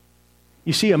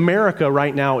You see, America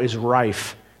right now is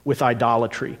rife with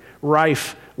idolatry,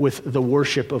 rife with the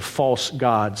worship of false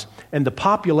gods. And the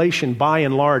population, by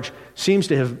and large, seems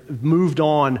to have moved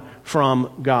on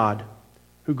from God,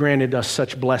 who granted us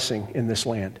such blessing in this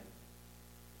land.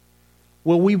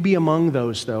 Will we be among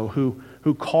those, though,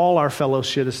 who call our fellow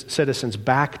citizens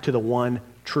back to the one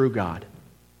true God,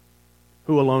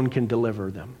 who alone can deliver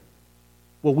them?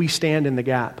 Will we stand in the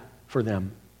gap for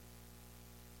them?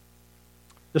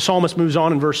 The psalmist moves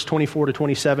on in verse 24 to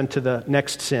 27 to the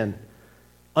next sin,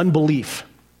 unbelief.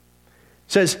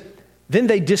 It says, "Then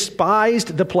they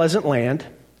despised the pleasant land.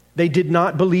 They did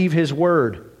not believe his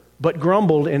word, but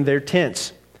grumbled in their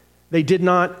tents. They did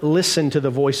not listen to the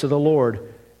voice of the Lord.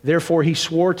 Therefore he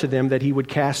swore to them that he would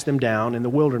cast them down in the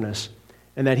wilderness,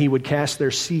 and that he would cast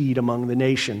their seed among the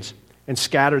nations, and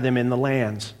scatter them in the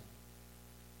lands."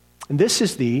 And this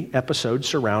is the episode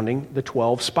surrounding the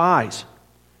 12 spies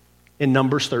in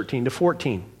Numbers 13 to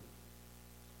 14.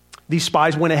 These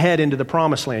spies went ahead into the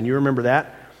promised land. You remember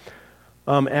that?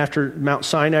 After Mount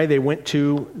Sinai, they went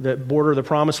to the border of the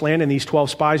promised land, and these 12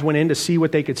 spies went in to see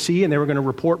what they could see, and they were going to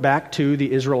report back to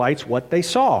the Israelites what they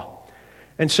saw.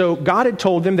 And so God had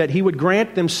told them that he would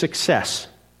grant them success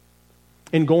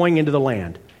in going into the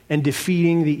land and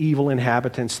defeating the evil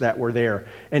inhabitants that were there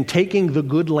and taking the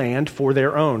good land for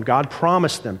their own. God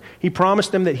promised them. He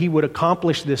promised them that he would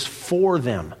accomplish this for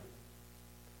them.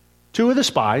 Two of the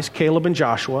spies, Caleb and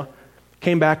Joshua,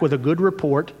 came back with a good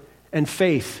report and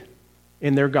faith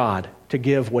in their God to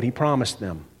give what he promised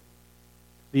them.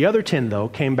 The other 10, though,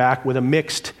 came back with a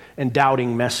mixed and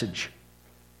doubting message.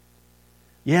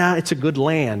 Yeah, it's a good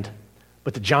land,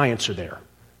 but the giants are there,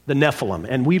 the Nephilim,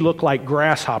 and we look like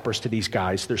grasshoppers to these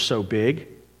guys. They're so big.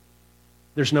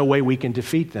 There's no way we can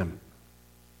defeat them.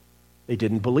 They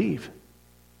didn't believe.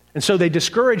 And so they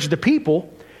discouraged the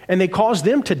people, and they caused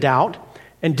them to doubt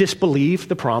and disbelieve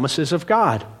the promises of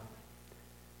God.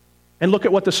 And look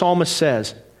at what the psalmist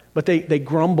says. But they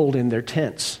grumbled in their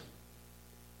tents.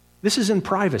 This is in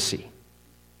privacy.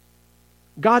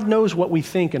 God knows what we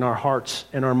think in our hearts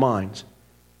and our minds.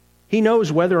 He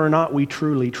knows whether or not we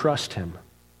truly trust him.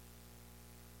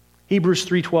 Hebrews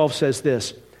 3:12 says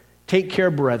this, "Take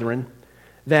care, brethren,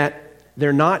 that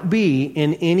there not be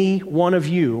in any one of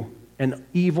you an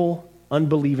evil,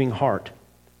 unbelieving heart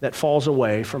that falls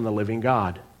away from the living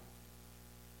God."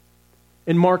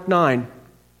 In Mark 9,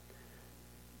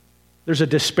 there's a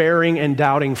despairing and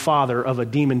doubting father of a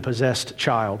demon-possessed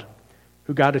child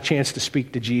who got a chance to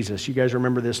speak to Jesus. You guys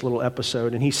remember this little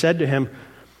episode? And he said to him,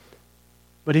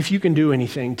 "But if you can do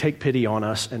anything, take pity on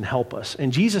us and help us."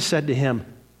 And Jesus said to him,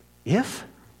 If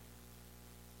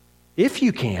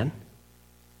you can,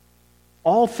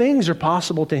 all things are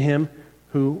possible to him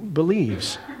who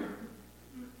believes."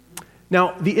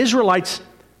 Now, the Israelites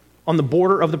on the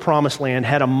border of the promised land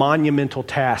had a monumental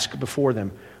task before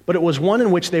them, but it was one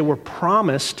in which they were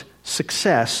promised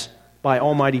success by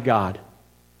Almighty God.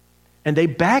 And they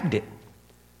bagged it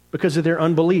because of their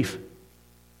unbelief.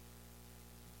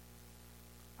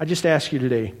 I just ask you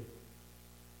today,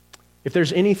 if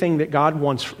there's anything that God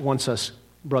wants us,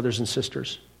 brothers and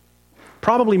sisters,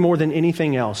 probably more than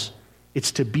anything else,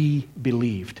 it's to be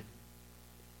believed.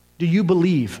 Do you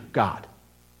believe God?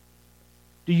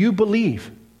 Do you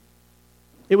believe?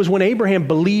 It was when Abraham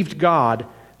believed God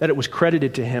that it was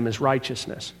credited to him as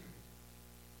righteousness.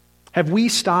 Have we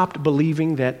stopped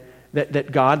believing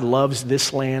that God loves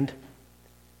this land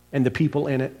and the people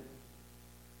in it?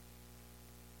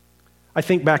 I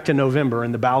think back to November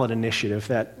and the ballot initiative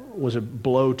that was a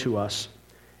blow to us.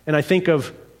 And I think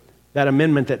of that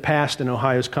amendment that passed in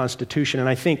Ohio's Constitution, and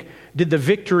I think, did the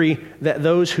victory that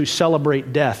those who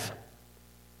celebrate death,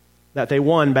 that they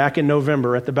won back in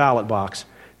November at the ballot box,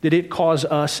 did it cause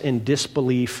us in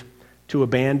disbelief to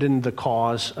abandon the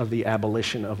cause of the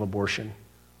abolition of abortion?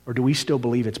 Or do we still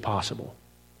believe it's possible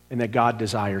and that God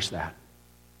desires that?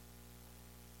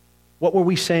 What were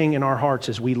we saying in our hearts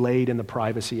as we laid in the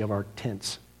privacy of our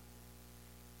tents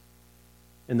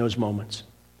in those moments?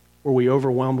 Were we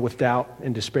overwhelmed with doubt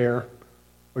and despair?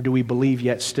 Or do we believe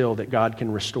yet still that God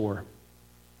can restore?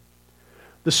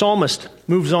 The psalmist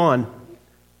moves on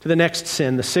to the next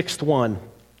sin, the sixth one,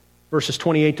 verses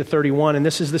 28 to 31, and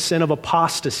this is the sin of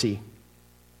apostasy.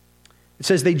 It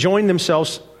says, "They joined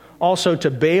themselves also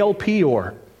to Baal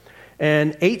Peor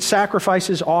and ate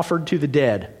sacrifices offered to the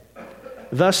dead.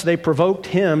 Thus they provoked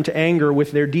him to anger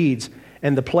with their deeds,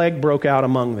 and the plague broke out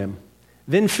among them.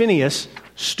 Then Phinehas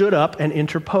stood up and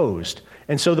interposed,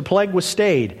 and so the plague was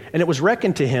stayed, and it was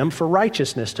reckoned to him for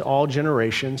righteousness to all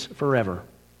generations forever."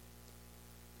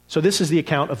 So this is the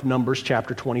account of Numbers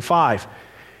chapter 25.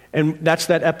 And that's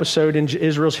that episode in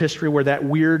Israel's history where that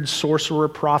weird sorcerer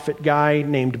prophet guy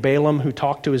named Balaam, who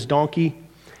talked to his donkey,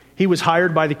 he was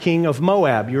hired by the king of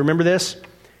Moab. You remember this?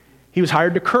 He was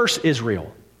hired to curse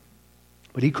Israel.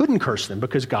 But he couldn't curse them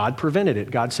because God prevented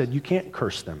it. God said, you can't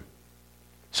curse them.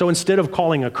 So instead of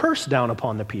calling a curse down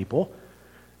upon the people,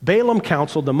 Balaam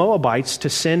counseled the Moabites to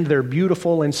send their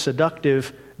beautiful and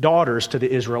seductive daughters to the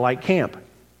Israelite camp.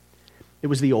 It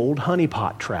was the old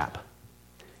honeypot trap.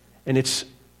 And it's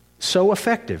so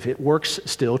effective. It works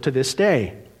still to this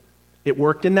day. It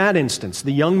worked in that instance.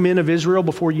 The young men of Israel,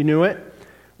 before you knew it,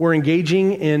 were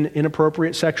engaging in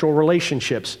inappropriate sexual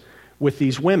relationships with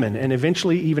these women and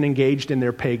eventually even engaged in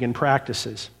their pagan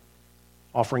practices,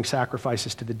 offering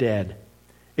sacrifices to the dead,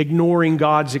 ignoring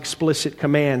God's explicit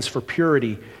commands for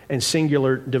purity and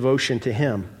singular devotion to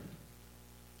Him.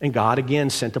 And God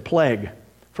again sent a plague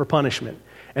for punishment.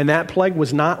 And that plague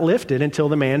was not lifted until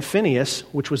the man Phinehas,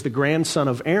 which was the grandson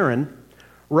of Aaron,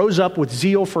 rose up with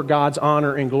zeal for God's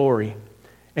honor and glory.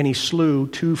 And he slew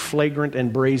two flagrant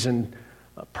and brazen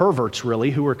perverts,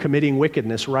 really, who were committing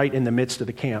wickedness right in the midst of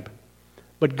the camp.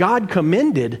 But God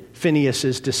commended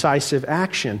Phinehas' decisive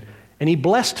action, and he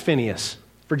blessed Phinehas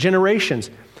for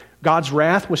generations. God's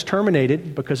wrath was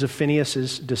terminated because of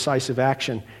Phinehas' decisive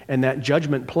action, and that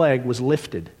judgment plague was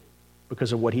lifted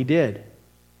because of what he did.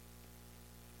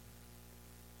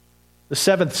 The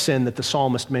seventh sin that the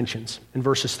psalmist mentions in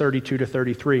verses 32 to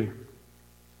 33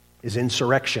 is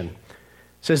insurrection.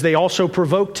 It says, they also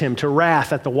provoked him to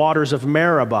wrath at the waters of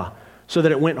Meribah, so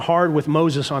that it went hard with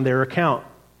Moses on their account,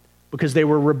 because they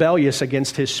were rebellious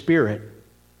against his spirit.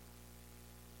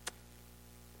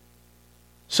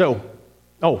 So,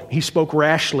 he spoke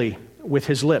rashly with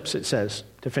his lips, it says,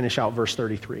 to finish out verse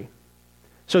 33.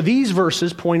 So these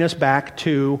verses point us back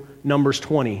to Numbers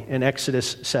 20 and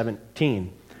Exodus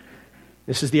 17.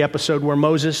 This is the episode where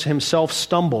Moses himself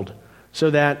stumbled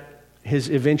so that his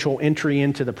eventual entry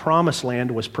into the promised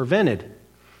land was prevented.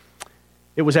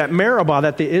 It was at Meribah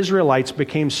that the Israelites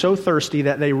became so thirsty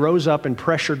that they rose up and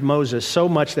pressured Moses so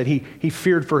much that he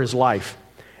feared for his life.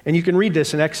 And you can read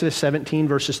this in Exodus 17,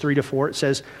 verses 3 to 4. It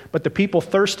says, but the people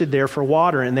thirsted there for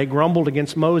water, and they grumbled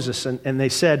against Moses, and they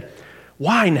said,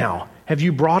 why now have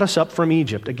you brought us up from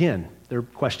Egypt? Again, they're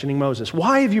questioning Moses.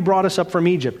 Why have you brought us up from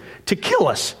Egypt? To kill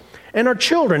us and our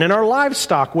children and our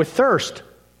livestock with thirst.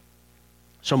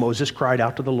 So Moses cried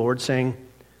out to the Lord, saying,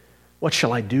 what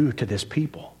shall I do to this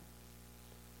people?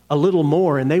 A little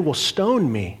more, and they will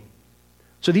stone me.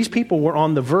 So these people were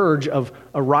on the verge of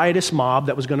a riotous mob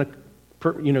that was going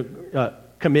to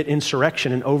commit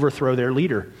insurrection and overthrow their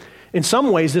leader. In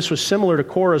some ways, this was similar to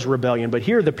Korah's rebellion, but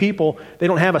here the people, they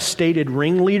don't have a stated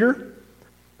ringleader,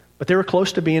 but they were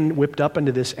close to being whipped up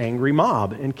into this angry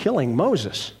mob and killing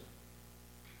Moses.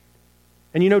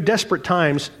 And desperate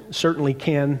times certainly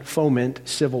can foment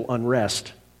civil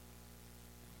unrest.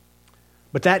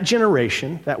 But that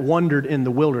generation that wandered in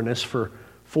the wilderness for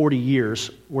 40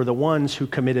 years were the ones who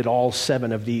committed all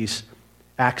 7 of these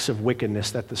acts of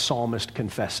wickedness that the psalmist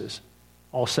confesses,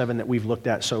 all 7 that we've looked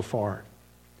at so far.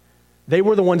 They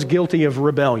were the ones guilty of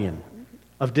rebellion,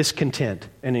 of discontent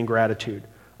and ingratitude,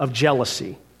 of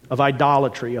jealousy, of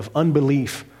idolatry, of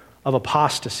unbelief, of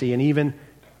apostasy, and even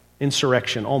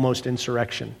insurrection, almost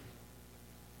insurrection.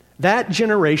 That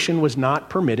generation was not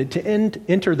permitted to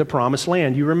enter the promised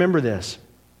land. You remember this.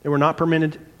 They were not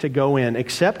permitted to go in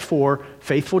except for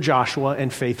faithful Joshua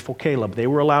and faithful Caleb. They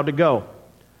were allowed to go.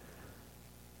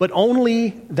 But only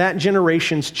that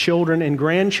generation's children and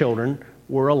grandchildren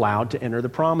were allowed to enter the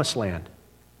promised land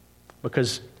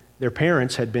because their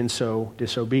parents had been so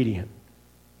disobedient.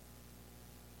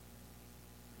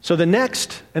 So the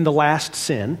next and the last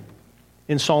sin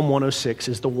in Psalm 106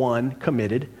 is the one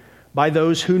committed by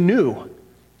those who knew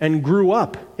and grew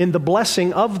up in the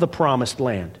blessing of the promised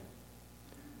land.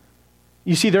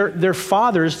 You see, their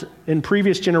fathers in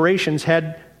previous generations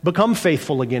had become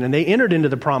faithful again, and they entered into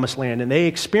the promised land, and they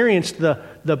experienced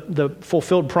the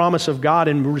fulfilled promise of God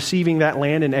in receiving that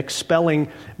land and expelling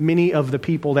many of the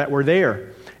people that were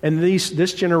there. And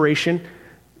this generation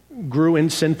grew in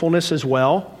sinfulness as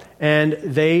well, and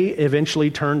they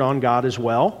eventually turned on God as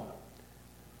well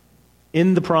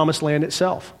in the promised land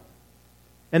itself.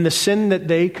 And the sin that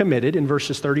they committed in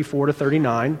verses 34 to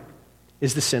 39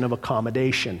 is the sin of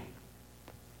accommodation.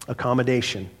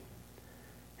 Accommodation.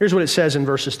 Here's what it says in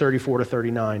verses 34 to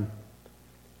 39.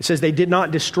 It says, they did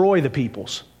not destroy the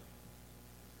peoples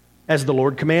as the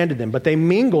Lord commanded them, but they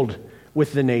mingled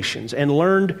with the nations and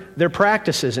learned their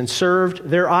practices and served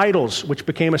their idols, which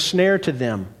became a snare to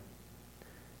them.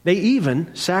 They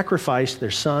even sacrificed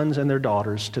their sons and their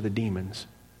daughters to the demons.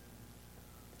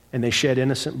 And they shed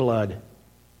innocent blood.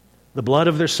 the blood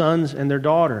of their sons and their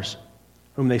daughters,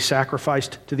 whom they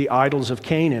sacrificed to the idols of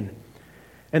Canaan,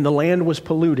 and the land was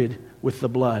polluted with the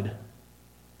blood.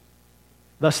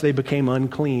 Thus they became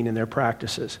unclean in their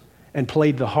practices, and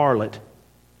played the harlot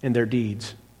in their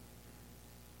deeds.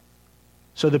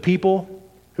 So the people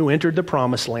who entered the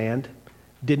promised land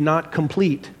did not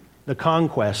complete the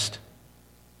conquest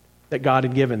that God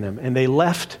had given them, and they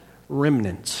left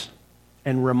remnants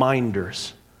and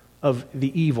reminders of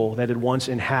the evil that had once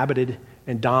inhabited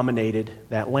and dominated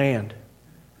that land.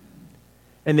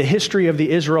 And the history of the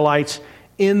Israelites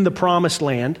in the promised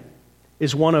land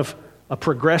is one of a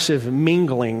progressive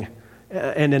mingling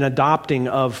and an adopting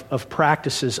of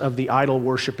practices of the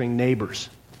idol-worshiping neighbors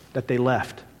that they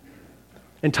left.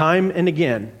 And time and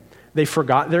again, they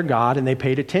forgot their God and they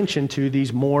paid attention to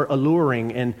these more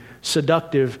alluring and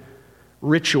seductive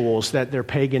rituals that their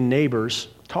pagan neighbors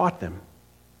taught them.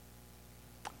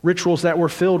 Rituals that were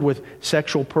filled with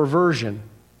sexual perversion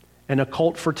and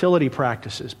occult fertility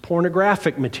practices,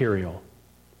 pornographic material.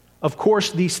 Of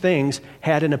course, these things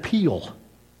had an appeal.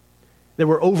 They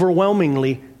were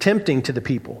overwhelmingly tempting to the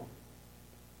people.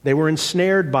 They were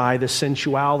ensnared by the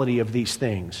sensuality of these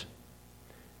things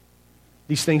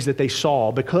that they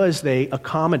saw, because they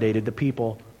accommodated the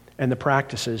people and the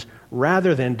practices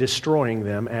rather than destroying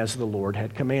them as the Lord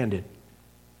had commanded.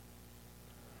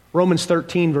 Romans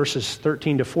 13, verses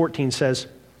 13 to 14 says,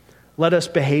 "Let us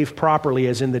behave properly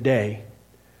as in the day,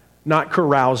 not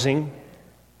carousing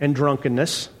and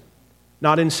drunkenness,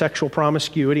 not in sexual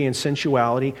promiscuity and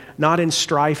sensuality, not in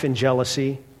strife and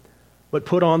jealousy, but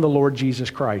put on the Lord Jesus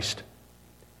Christ,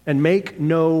 and make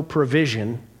no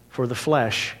provision for the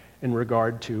flesh in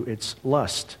regard to its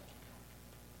lust."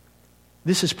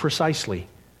 This is precisely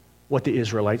what the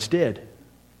Israelites did.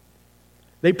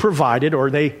 They provided, or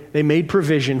they made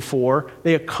provision for,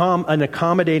 an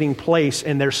accommodating place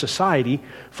in their society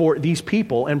for these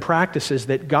people and practices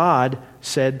that God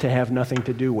said to have nothing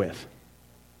to do with.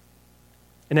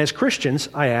 And as Christians,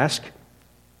 I ask,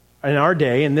 in our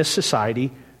day, in this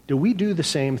society, do we do the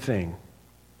same thing?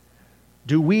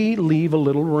 Do we leave a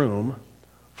little room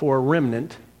for a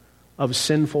remnant of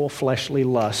sinful fleshly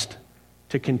lust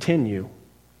to continue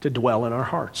to dwell in our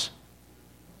hearts?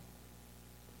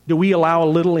 Do we allow a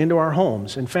little into our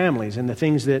homes and families and the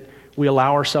things that we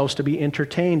allow ourselves to be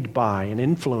entertained by and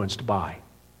influenced by?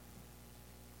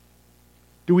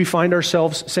 Do we find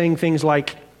ourselves saying things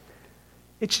like,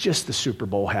 "It's just the Super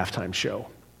Bowl halftime show,"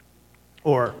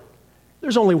 or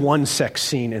 "There's only one sex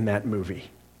scene in that movie,"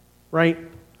 right?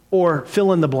 Or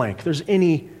fill in the blank. There's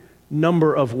any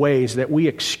number of ways that we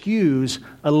excuse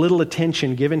a little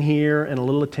attention given here and a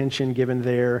little attention given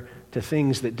there to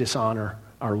things that dishonor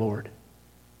our Lord.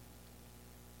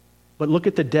 But look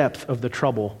at the depth of the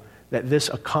trouble that this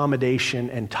accommodation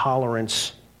and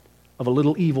tolerance of a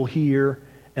little evil here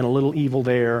and a little evil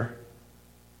there,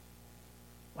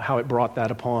 how it brought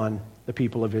that upon the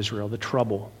people of Israel, the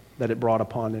trouble that it brought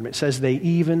upon them. It says they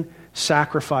even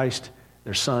sacrificed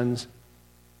their sons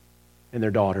and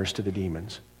their daughters to the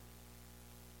demons.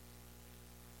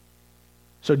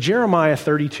 So Jeremiah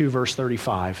 32, verse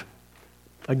 35,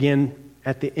 again,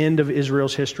 at the end of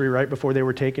Israel's history, right before they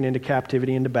were taken into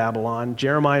captivity into Babylon,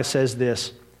 Jeremiah says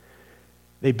this: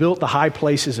 "They built the high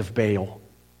places of Baal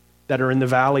that are in the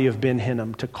valley of Ben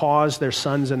Hinnom to cause their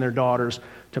sons and their daughters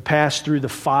to pass through the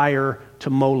fire to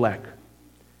Molech,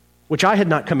 which I had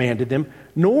not commanded them,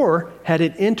 nor had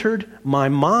it entered my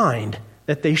mind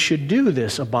that they should do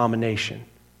this abomination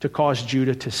to cause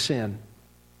Judah to sin."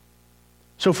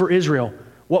 So for Israel,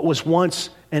 what was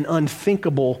once an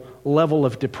unthinkable level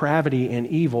of depravity and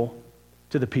evil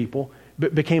to the people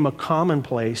became a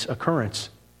commonplace occurrence.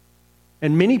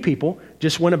 And many people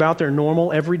just went about their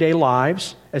normal everyday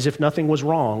lives as if nothing was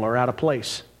wrong or out of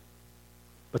place.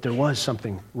 But there was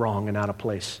something wrong and out of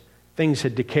place. Things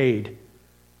had decayed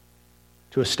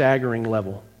to a staggering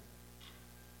level.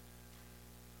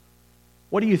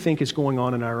 What do you think is going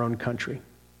on in our own country,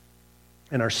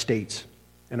 in our states,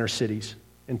 in our cities,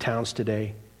 in towns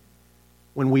today,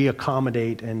 when we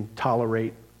accommodate and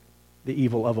tolerate the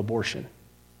evil of abortion?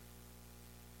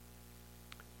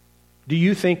 Do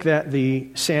you think that the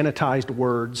sanitized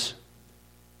words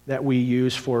that we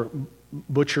use for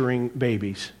butchering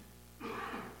babies,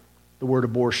 the word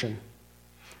abortion, do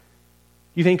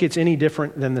you think it's any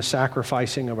different than the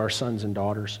sacrificing of our sons and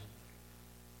daughters?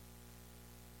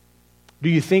 Do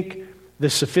you think the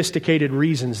sophisticated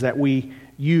reasons that we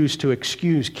use to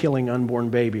excuse killing unborn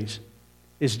babies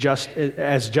is just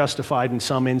as justified in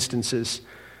some instances?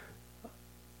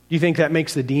 Do you think that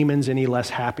makes the demons any less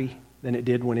happy than it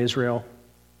did when Israel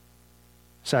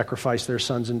sacrificed their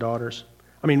sons and daughters?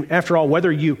 I mean, after all,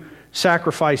 whether you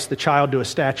sacrifice the child to a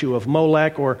statue of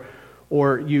Molech,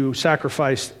 or you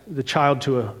sacrifice the child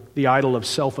to the idol of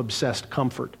self-obsessed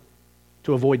comfort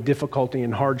to avoid difficulty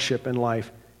and hardship in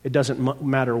life, it doesn't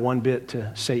matter one bit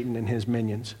to Satan and his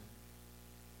minions.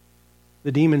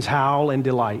 The demons howl and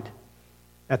delight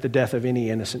at the death of any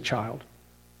innocent child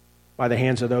by the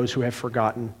hands of those who have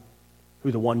forgotten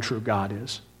who the one true God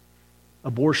is.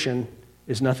 Abortion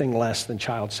is nothing less than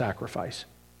child sacrifice.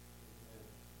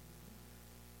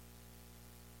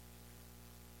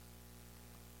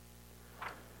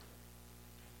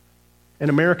 And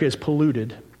America is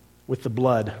polluted with the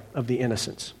blood of the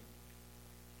innocents,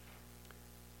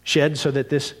 shed so that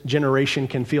this generation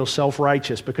can feel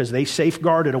self-righteous because they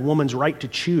safeguarded a woman's right to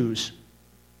choose.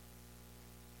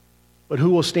 But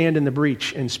who will stand in the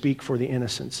breach and speak for the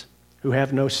innocents who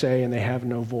have no say and they have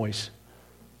no voice?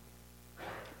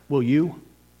 Will you?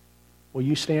 Will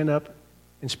you stand up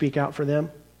and speak out for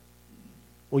them?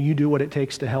 Will you do what it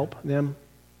takes to help them?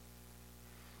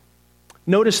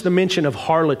 Notice the mention of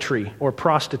harlotry or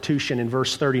prostitution in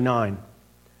verse 39.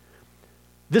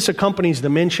 This accompanies the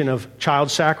mention of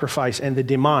child sacrifice and the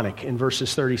demonic in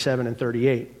verses 37 and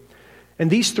 38. And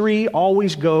these three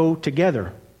always go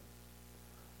together.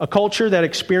 A culture that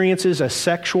experiences a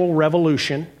sexual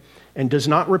revolution and does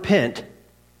not repent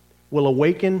will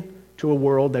awaken to a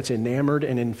world that's enamored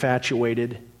and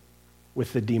infatuated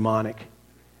with the demonic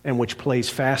and which plays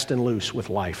fast and loose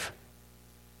with life.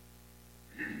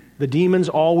 The demons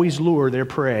always lure their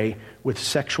prey with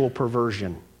sexual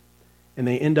perversion, and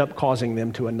they end up causing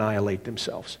them to annihilate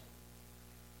themselves.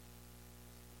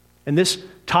 And this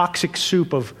toxic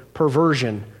soup of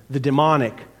perversion, the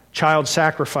demonic, child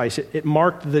sacrifice, it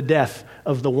marked the death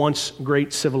of the once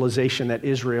great civilization that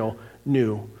Israel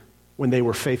knew when they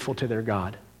were faithful to their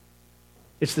God.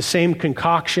 It's the same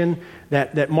concoction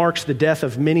that marks the death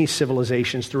of many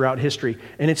civilizations throughout history,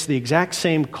 and it's the exact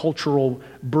same cultural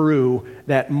brew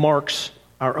that marks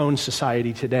our own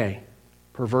society today.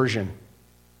 Perversion,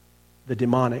 the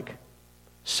demonic,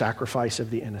 sacrifice of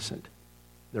the innocent.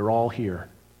 They're all here.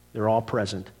 They're all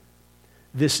present.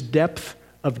 This depth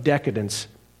of decadence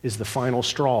is the final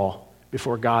straw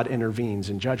before God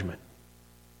intervenes in judgment.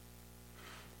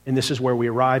 And this is where we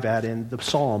arrive at in the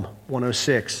Psalm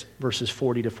 106, verses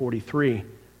 40 to 43.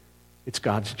 It's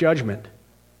God's judgment.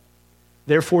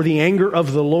 Therefore, the anger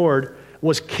of the Lord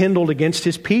was kindled against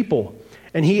his people,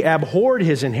 and he abhorred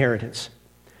his inheritance.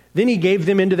 Then he gave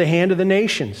them into the hand of the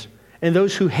nations, and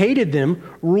those who hated them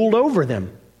ruled over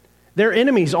them. Their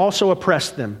enemies also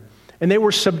oppressed them, and they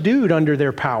were subdued under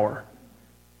their power.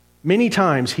 Many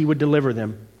times he would deliver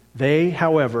them. They,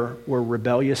 however, were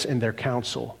rebellious in their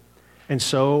counsel, and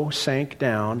so sank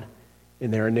down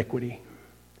in their iniquity.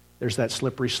 There's that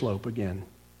slippery slope again.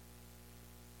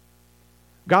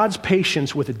 God's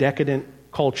patience with a decadent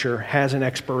culture has an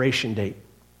expiration date.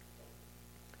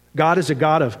 God is a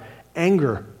God of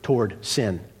anger toward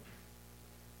sin.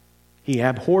 He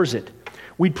abhors it.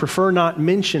 We'd prefer not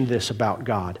mention this about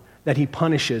God, that he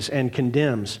punishes and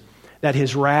condemns, that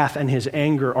his wrath and his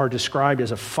anger are described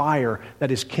as a fire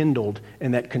that is kindled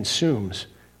and that consumes.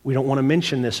 We don't want to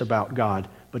mention this about God,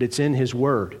 but it's in his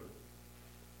word.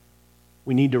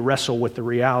 We need to wrestle with the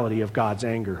reality of God's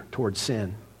anger toward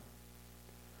sin.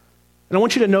 And I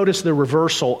want you to notice the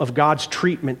reversal of God's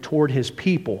treatment toward his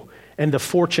people and the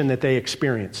fortune that they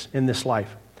experience in this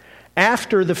life.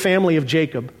 After the family of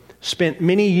Jacob spent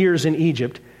many years in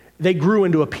Egypt, they grew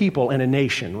into a people and a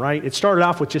nation, right? It started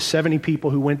off with just 70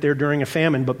 people who went there during a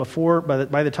famine, but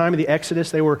by the time of the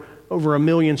Exodus, they were over 1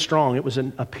 million strong. It was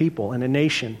a people and a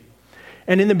nation.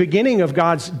 And in the beginning of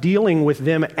God's dealing with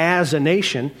them as a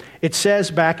nation, it says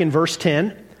back in verse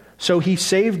 10, so he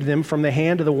saved them from the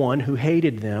hand of the one who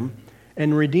hated them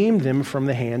and redeemed them from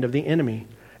the hand of the enemy.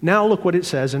 Now look what it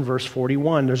says in verse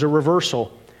 41. There's a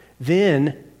reversal.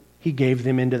 Then he gave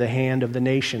them into the hand of the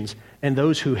nations, and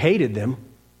those who hated them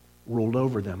ruled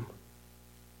over them.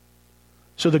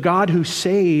 So the God who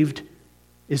saved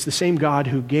is the same God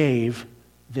who gave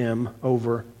them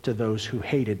over to those who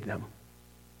hated them.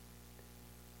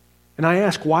 And I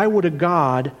ask, why would a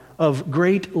God of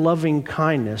great loving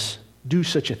kindness do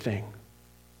such a thing?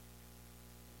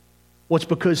 Well, it's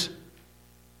because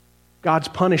God's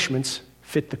punishments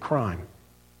fit the crime.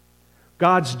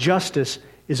 God's justice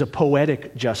is a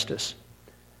poetic justice.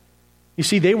 You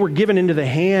see, they were given into the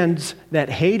hands that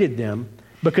hated them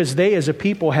because they as a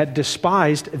people had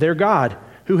despised their God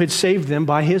who had saved them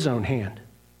by his own hand.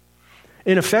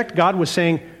 In effect, God was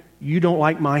saying, you don't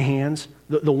like my hands,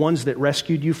 the ones that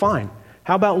rescued you, fine.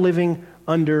 How about living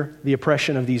under the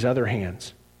oppression of these other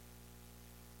hands?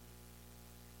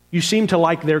 You seem to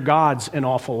like their gods an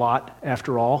awful lot,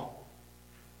 after all.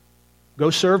 Go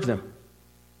serve them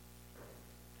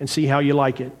and see how you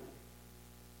like it.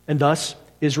 And thus,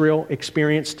 Israel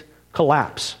experienced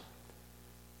collapse.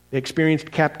 They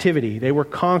experienced captivity. They were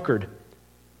conquered.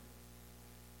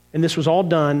 And this was all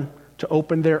done to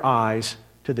open their eyes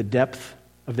to the depth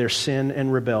of their sin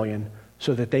and rebellion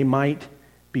so that they might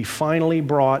be finally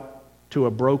brought to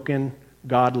a broken,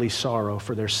 godly sorrow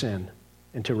for their sin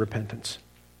and to repentance.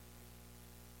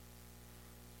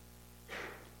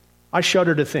 I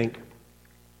shudder to think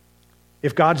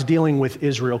if God's dealing with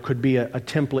Israel could be a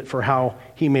template for how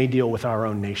he may deal with our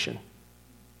own nation.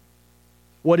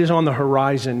 What is on the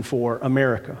horizon for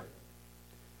America?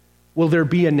 Will there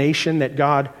be a nation that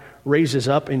God raises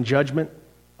up in judgment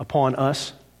upon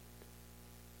us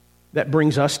that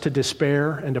brings us to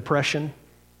despair and oppression?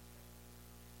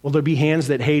 Will there be hands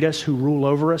that hate us who rule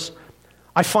over us?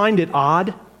 I find it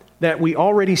odd that we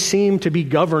already seem to be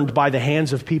governed by the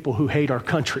hands of people who hate our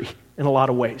country in a lot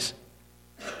of ways.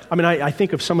 I mean, I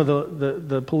think of some of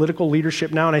the political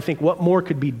leadership now, and I think what more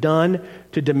could be done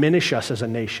to diminish us as a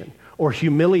nation, or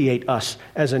humiliate us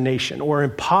as a nation, or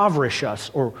impoverish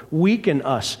us, or weaken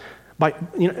us.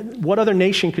 What other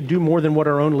nation could do more than what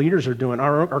our own leaders are doing?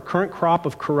 Our current crop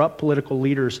of corrupt political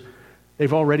leaders,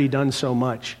 they've already done so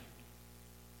much.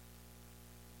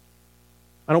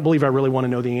 I don't believe I really want to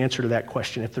know the answer to that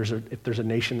question if there's a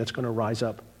nation that's going to rise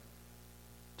up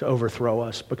to overthrow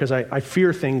us, because I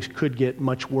fear things could get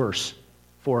much worse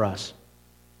for us.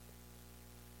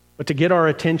 But to get our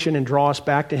attention and draw us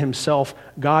back to himself,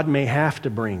 God may have to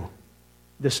bring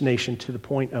this nation to the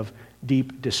point of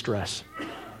deep distress.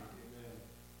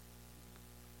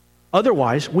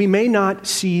 Otherwise, we may not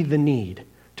see the need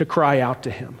to cry out to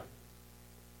him.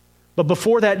 But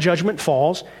before that judgment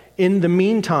falls, in the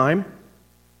meantime,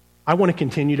 I want to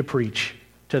continue to preach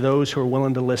to those who are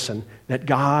willing to listen that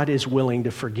God is willing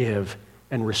to forgive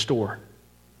and restore.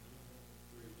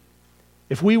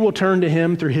 If we will turn to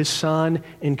him through his Son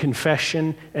in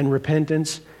confession and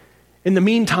repentance, in the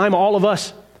meantime, all of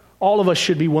us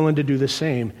should be willing to do the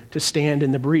same, to stand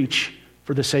in the breach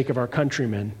for the sake of our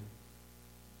countrymen.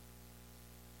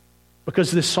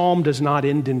 Because this psalm does not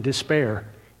end in despair,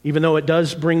 even though it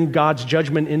does bring God's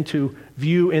judgment into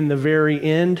view in the very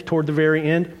end, toward the very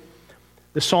end.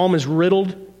 The psalm is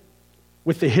riddled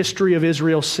with the history of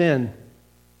Israel's sin,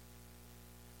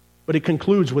 but it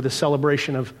concludes with a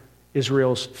celebration of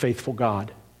Israel's faithful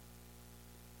God.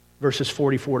 Verses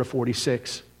 44 to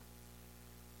 46.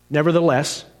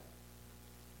 Nevertheless,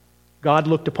 God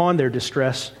looked upon their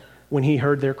distress when he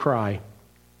heard their cry,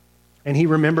 and he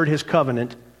remembered his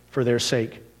covenant for their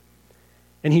sake.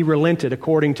 And he relented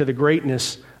according to the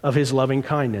greatness of his loving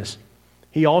kindness.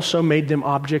 He also made them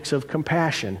objects of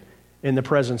compassion in the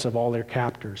presence of all their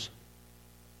captors.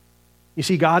 You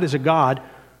see, God is a God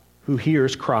who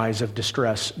hears cries of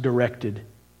distress directed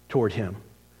toward him.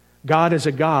 God is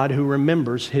a God who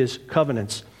remembers his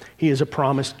covenants. He is a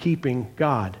promise-keeping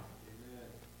God.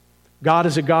 God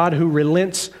is a God who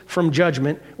relents from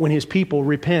judgment when his people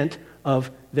repent of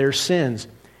their sins.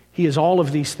 He is all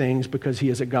of these things because he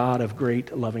is a God of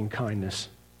great loving kindness.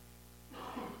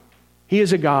 He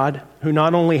is a God who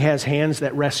not only has hands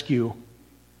that rescue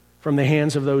from the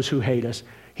hands of those who hate us,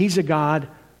 he's a God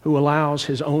who allows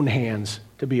his own hands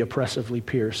to be oppressively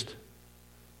pierced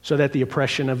so that the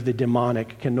oppression of the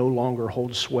demonic can no longer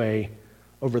hold sway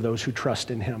over those who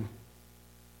trust in him.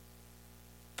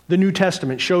 The New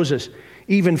Testament shows us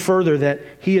even further that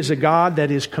he is a God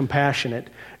that is compassionate.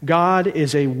 God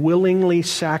is a willingly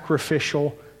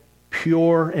sacrificial,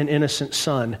 pure and innocent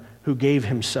Son who gave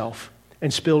himself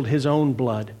and spilled his own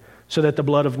blood so that the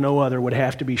blood of no other would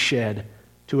have to be shed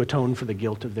to atone for the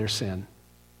guilt of their sin.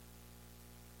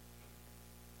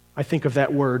 I think of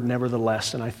that word,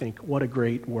 nevertheless, and I think, what a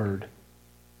great word.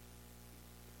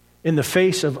 In the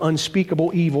face of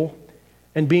unspeakable evil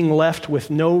and being left with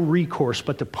no recourse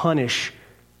but to punish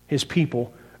his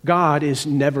people, God is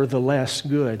nevertheless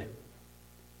good.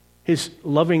 His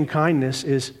loving kindness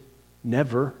is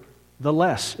never the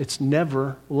less. It's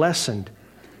never lessened.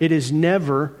 It is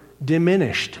never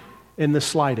diminished in the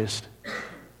slightest.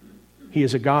 He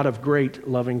is a God of great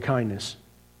loving kindness.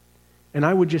 And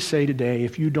I would just say today,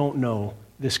 if you don't know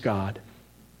this God,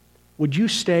 would you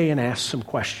stay and ask some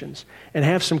questions and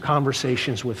have some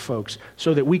conversations with folks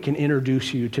so that we can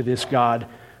introduce you to this God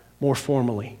more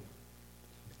formally?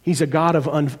 He's a God of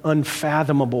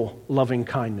unfathomable loving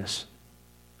kindness.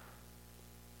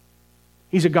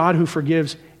 He's a God who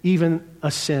forgives even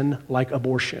a sin like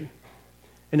abortion.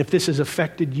 And if this has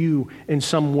affected you in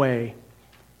some way,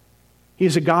 he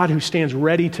is a God who stands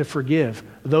ready to forgive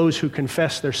those who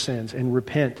confess their sins and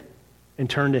repent and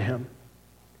turn to him.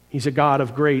 He's a God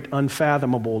of great,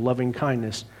 unfathomable loving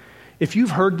kindness. If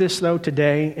you've heard this, though,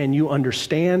 today, and you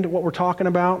understand what we're talking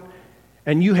about,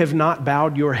 and you have not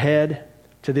bowed your head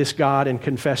to this God and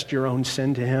confessed your own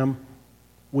sin to Him,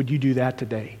 would you do that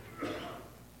today?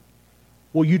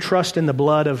 Will you trust in the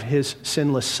blood of His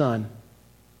sinless Son,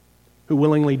 who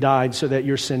willingly died so that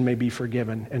your sin may be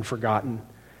forgiven and forgotten,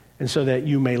 and so that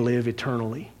you may live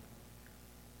eternally?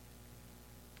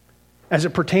 As it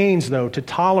pertains, though, to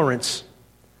tolerance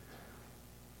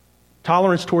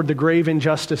toward the grave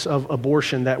injustice of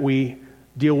abortion that we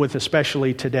deal with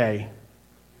especially today,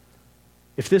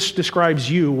 if this describes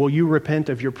you, will you repent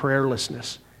of your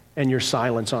prayerlessness and your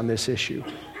silence on this issue?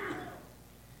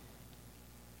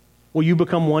 Will you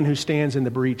become one who stands in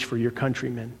the breach for your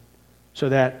countrymen so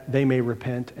that they may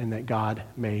repent and that God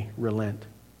may relent?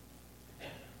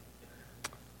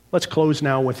 Let's close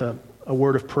now with a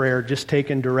word of prayer just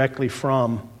taken directly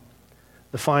from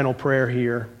the final prayer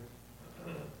here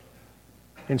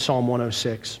in Psalm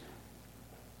 106.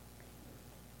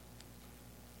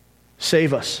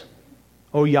 Save us,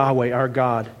 O Yahweh, our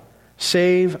God.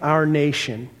 Save our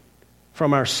nation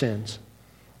from our sins.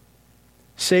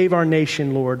 Save our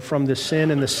nation, Lord, from the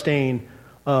sin and the stain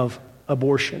of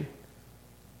abortion.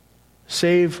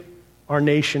 Save our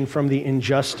nation from the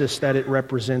injustice that it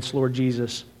represents, Lord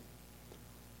Jesus.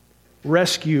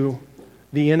 Rescue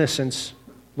the innocents,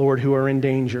 Lord, who are in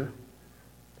danger.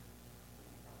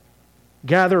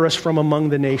 Gather us from among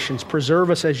the nations.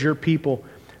 Preserve us as your people.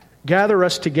 Gather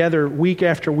us together week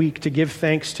after week to give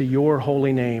thanks to your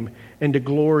holy name and to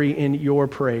glory in your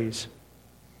praise.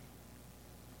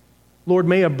 Lord,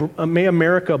 may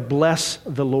America bless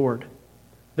the Lord,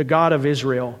 the God of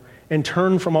Israel, and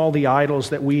turn from all the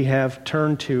idols that we have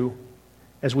turned to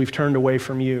as we've turned away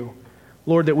from you.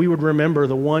 Lord, that we would remember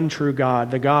the one true God,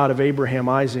 the God of Abraham,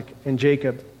 Isaac, and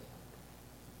Jacob,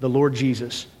 the Lord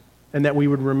Jesus, and that we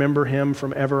would remember him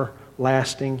from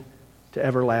everlasting to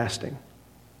everlasting.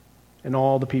 And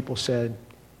all the people said,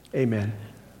 amen.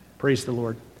 Praise the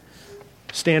Lord.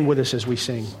 Stand with us as we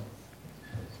sing.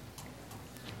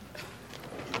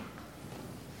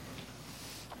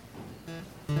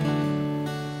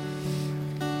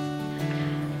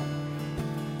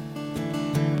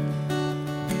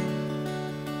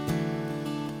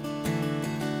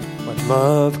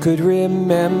 Love could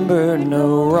remember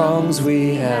no wrongs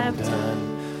we have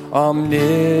done.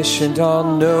 Omniscient,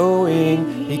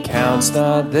 all-knowing, He counts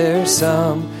not their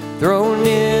sum. Thrown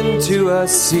into a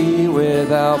sea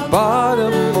without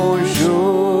bottom or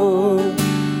shore.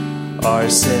 Our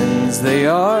sins, they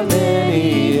are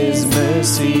many, His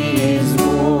mercy is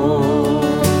more.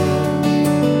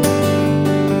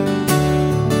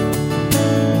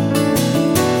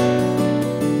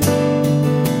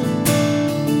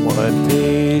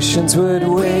 Patience would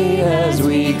wait as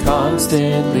we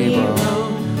constantly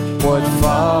roam. What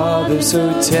Father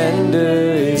so tender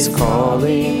is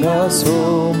calling us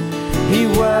home? He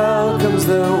welcomes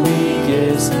the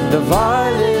weakest, the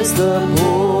vilest, the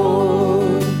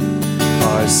poor.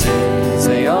 Our sins,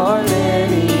 they are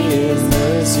many, His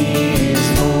mercy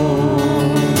is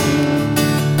more.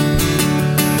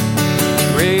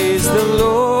 Praise the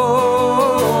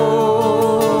Lord,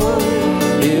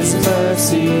 His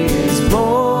mercy is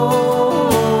more.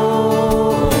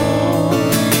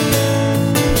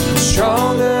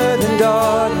 Stronger than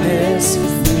darkness,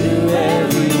 new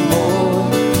every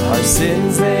morn. Our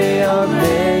sins, they are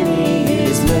many,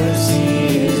 His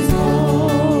mercy is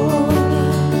more.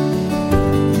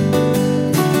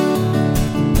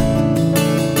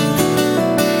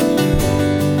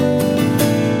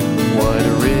 What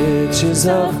riches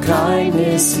of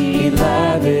kindness He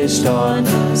lavished on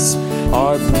us.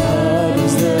 Our blood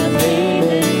was the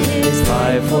payment, His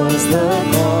life was the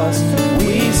cost.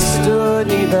 We stood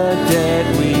neath the debt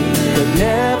we could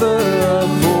never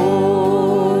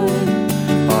afford.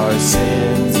 Our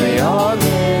sins, they are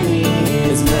many,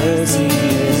 His mercy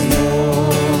is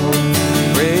more.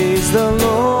 Praise the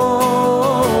Lord,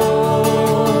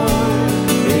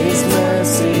 His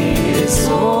mercy is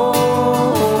more.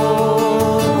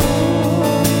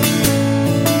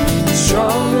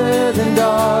 Stronger than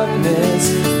darkness,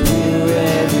 new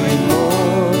every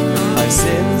morn. Our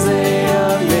sins, they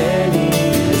are many,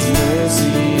 His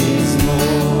mercy is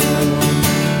more.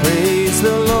 Praise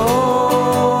the Lord,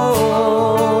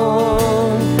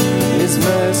 His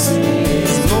mercy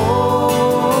is more.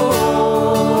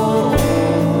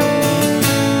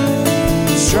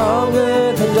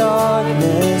 Stronger than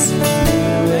darkness,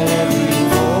 new every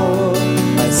morn.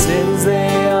 Our sins,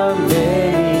 they are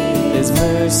many, His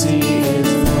mercy is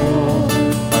more.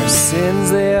 Our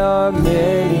sins, they are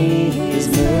many, His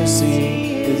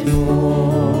mercy is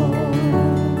more.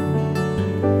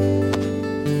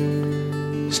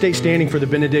 stay standing for the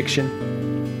benediction.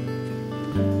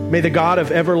 May the God of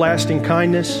everlasting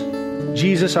kindness,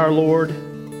 Jesus our Lord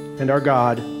and our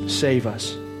God, save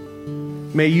us.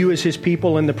 May you as his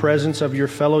people in the presence of your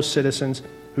fellow citizens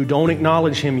who don't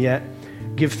acknowledge him yet,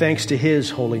 give thanks to his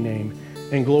holy name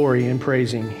and glory in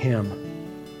praising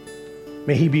him.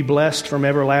 May he be blessed from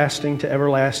everlasting to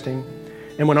everlasting.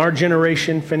 And when our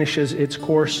generation finishes its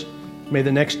course, may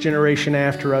the next generation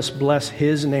after us bless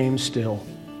his name still.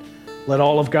 Let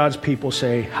all of God's people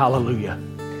say, hallelujah.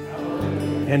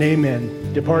 And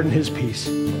amen. Depart in his peace.